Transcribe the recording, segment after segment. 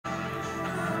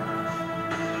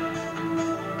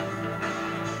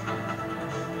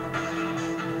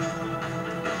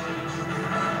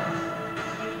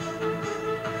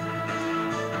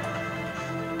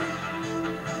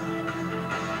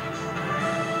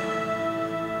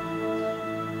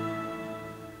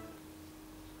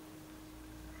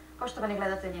Poštovani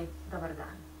gledatelji, dobar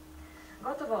dan.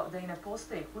 Gotovo da i ne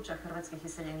postoji kuća hrvatskih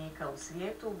iseljenika u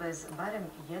svijetu bez barem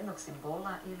jednog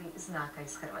simbola ili znaka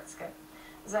iz Hrvatske.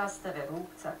 Zastave,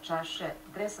 rupca, čaše,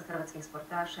 dresa hrvatskih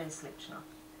sportaša i sl.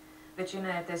 Većina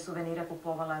je te suvenire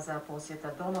kupovala za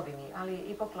posjeta domovini, ali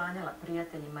i poklanjala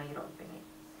prijateljima i rodbini.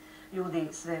 Ljudi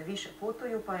sve više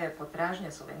putuju, pa je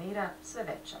potražnja suvenira sve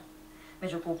veća.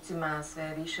 Među kupcima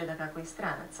sve više dakako i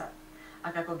stranaca.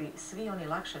 A kako bi svi oni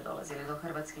lakše dolazili do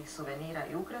hrvatskih suvenira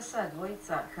i ukrasa,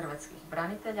 dvojica hrvatskih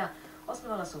branitelja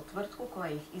osnovala su tvrtku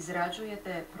koja ih izrađuje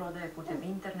te prodaje putem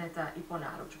interneta i po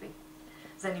narudžbi.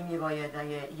 Zanimljivo je da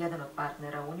je jedan od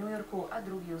partnera u Njujorku, a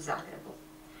drugi u Zagrebu.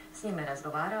 S njime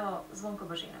razgovarao Zvonko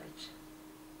Bozinovic.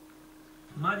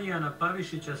 Marijana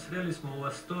Pavišića sreli smo u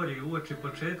Astoriji uoči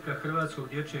početka Hrvatskog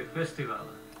dječjeg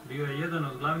festivala. Bio je jedan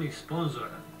od glavnih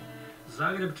sponzora.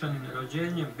 Zagrebčanin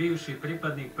rođenjem, bivši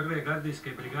pripadnik prve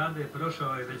gardijske brigade,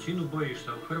 prošao je većinu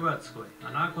bojišta u Hrvatskoj,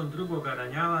 a nakon drugoga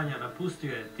ranjavanja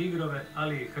napustio je Tigrove,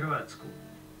 ali i Hrvatsku.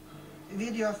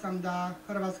 Vidio sam da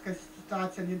hrvatska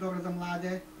situacija nije dobra za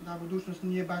mlade, da budućnost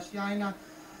nije baš sjajna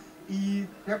i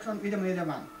rekao sam idemo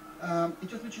van. I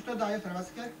to znači to daje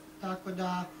Hrvatske, tako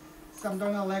da sam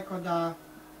donio leko da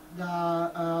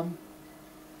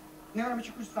ne moram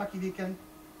ići kući svaki vikend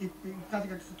i znati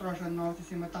kako se troše novci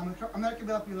svima tamo. Amerika je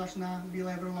bila privlačna,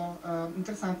 bila je vrlo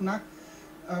interesantna,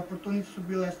 oportunice su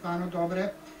bile stvarno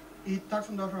dobre i tako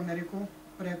sam došao u Ameriku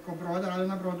preko broda, radio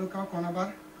na brodu kao konobar.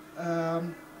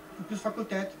 Plus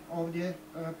fakultet ovdje,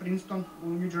 Princeton u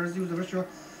New Jersey, završio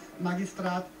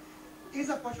magistrat i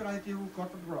započeo raditi u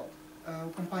corporate world.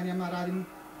 U kompanijama radim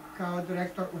kao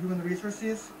direktor u Human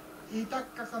Resources i tako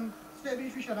kad sam sve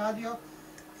više radio,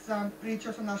 sam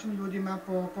pričao sa našim ljudima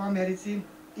po Americi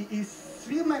i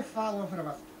svima je falilo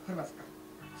Hrvatska.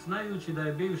 Znajući da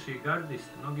je bivši gardist,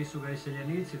 mnogi su ga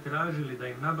iseljenici tražili da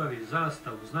im nabavi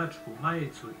zastavu, značku,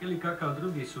 majicu ili kakav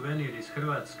drugi suvenir iz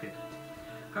Hrvatske.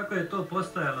 Kako je to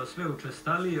postajalo sve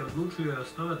učestalije, odlučio je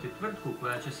osnovati tvrtku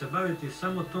koja će se baviti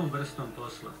samo tom vrstom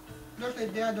posla. Došla je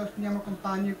ideja da osnujemo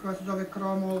kompaniju koja se zove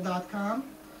cromall.com,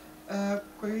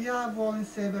 koju ja volim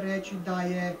sebe reći da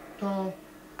je to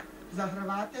za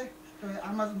Hrvate, što je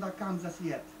Amazon.com za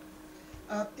svijet.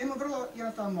 Imamo vrlo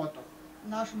jednostavan moto.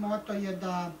 Naš moto je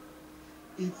da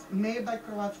it's made by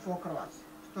Croats for Croats,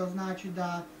 što znači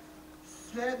da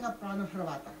sve je napravljeno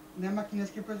Hrvata. Nema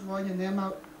kineske proizvodnje,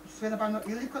 nema sve napravljeno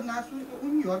ili kod nas u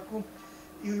New Yorku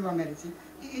ili u Americi.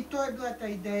 I to je bila ta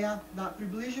ideja da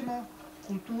približimo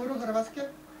kulturu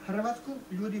Hrvatsku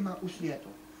ljudima u svijetu.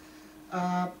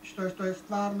 Što je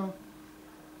stvarno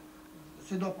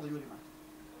se dopalo ljudima.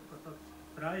 Kako to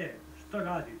traje? Što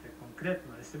radite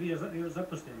konkretno? Jeste vi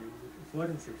zaposleni u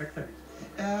tvornici, u pektari?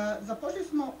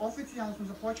 Oficijalno smo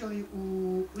započeli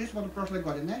u listopadu prošle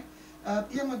godine.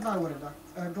 Imamo dva ureda.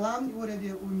 Glavni ured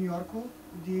je u New Yorku,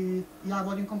 gdje ja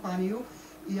vodim kompaniju.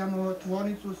 Imamo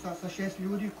tvornicu sa 6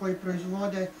 ljudi koji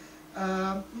proizvode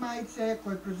majice,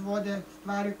 koji proizvode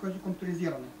stvari koje su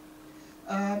kompjuterizirane.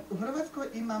 U Hrvatskoj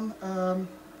imam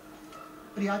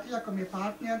prijatelja koji mi je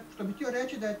partner, što bih htio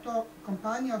reći da je to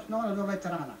kompanija osnovana od dva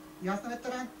veterana. Ja sam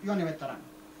veteran i on je veteran.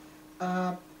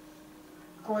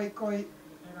 Koji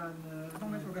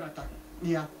Domovinskog rata.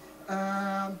 Ja.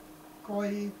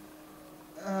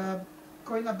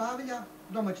 Koji nabavlja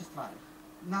domaće stvari.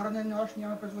 Narodne nošnje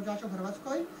imamo proizvođača u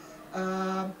Hrvatskoj.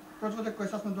 Proizvode koje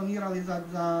sad smo donirali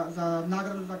za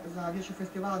nagradu za dječji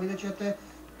festival, vidjet ćete.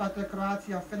 Pato je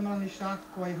Kroacija, fenomenalni šah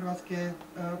koji je hrvatske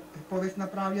povijest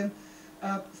napravljen.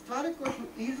 Stvari koje su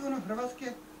izvorno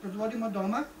Hrvatske proizvodimo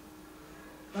doma,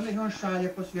 onda ih on šalje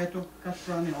po svijetu kad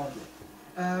su oni ovdje.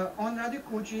 On radi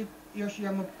kući, još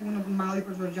imamo puno malih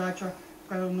proizvođača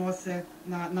koji nose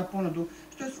na ponudu.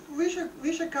 Što je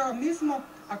više kao mi smo,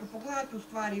 ako pogledate u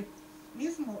stvari,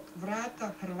 mi smo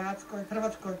vrata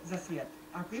Hrvatskoj za svijet.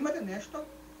 Ako imate nešto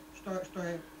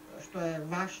što je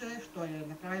vaše, što je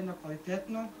napravljeno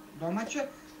kvalitetno, domaće,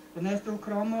 donesete u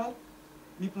cromall,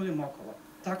 mi pludimo okolo.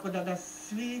 Tako da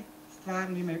svi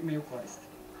stvarno imaju korist.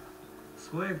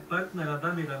 Svojeg partnera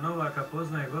Damira Novaka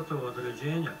poznaje gotovo od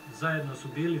rođenja. Zajedno su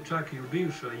bili čak i u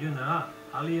bivšoj JNA,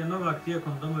 ali je Novak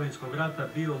tijekom Domovinskog rata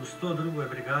bio u 102.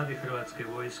 brigadi Hrvatske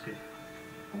vojske.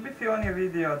 U biti on je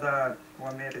vidio da u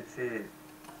Americi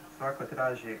svako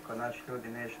traži kod naših ljudi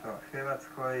nešto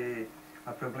hrvatsko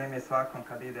a problem je svakom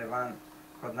kad ide van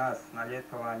kod nas na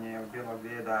ljetovanje u bilo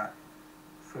gdje da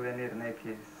suvenir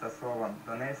neki sa sobom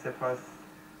donese, pa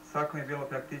svakom je bilo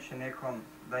praktičnije nekom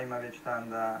da ima već tam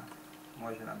da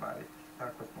može nabaviti.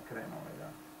 Tako smo krenuli, da.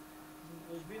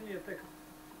 Ozbiljnije tek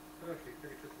prošlih 3-4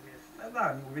 mjeseca.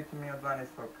 Da, u biti mi od 12.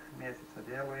 mjeseca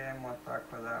djelujemo,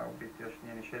 tako da u biti još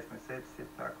nije ni 6 mjeseci,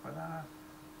 tako da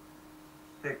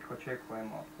tek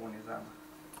očekujemo puni zamah.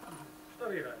 Što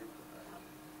vi radite?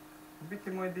 U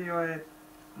biti moj dio je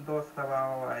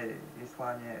dostava i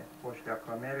slanje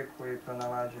pošiljaka u Ameriku i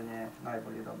pronalaženje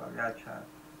najboljih dobavljača.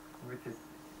 U biti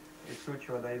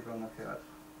isključivo da izvorno Hrvatsko.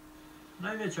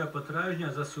 Najveća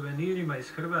potražnja za suvenirima iz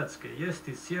Hrvatske jest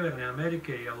iz Sjeverne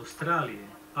Amerike i Australije.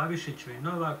 Pavišiću i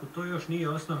Novaku to još nije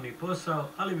osnovni posao,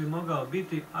 ali bi mogao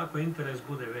biti ako interes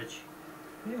bude veći.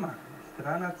 Ima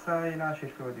stranaca i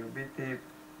naših ljudi, u biti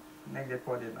negdje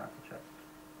podjednako čak.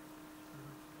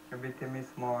 U biti mi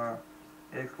smo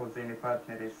ekskluzivni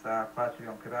partneri sa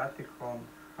Patrijom Kratikom,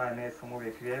 HNS-om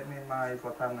uvijek vjernima i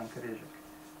Zlatarnom Križek.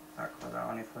 Tako da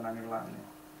oni su nam i glavni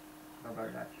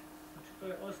dobavljači. Znači to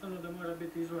je osnovno da mora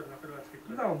biti izvorno hrvatski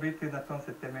proizvod? Da, u biti na tom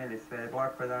se temelji sve.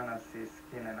 Lako je danas iz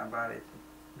Kine nabaviti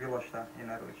bilo šta i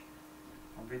naručiti.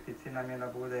 U biti cilj nam je da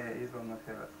bude izvorno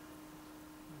hrvatsko.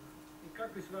 I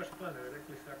kakvi su vaši planovi?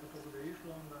 Rekli ste ako to bude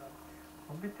išlo onda...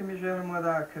 U biti mi želimo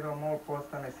da Kromol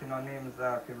postane sinonim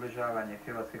za približavanje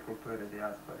hrvatske kulture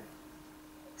dijaspori.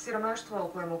 Siromaštvo o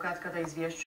kojemu katkada izvješću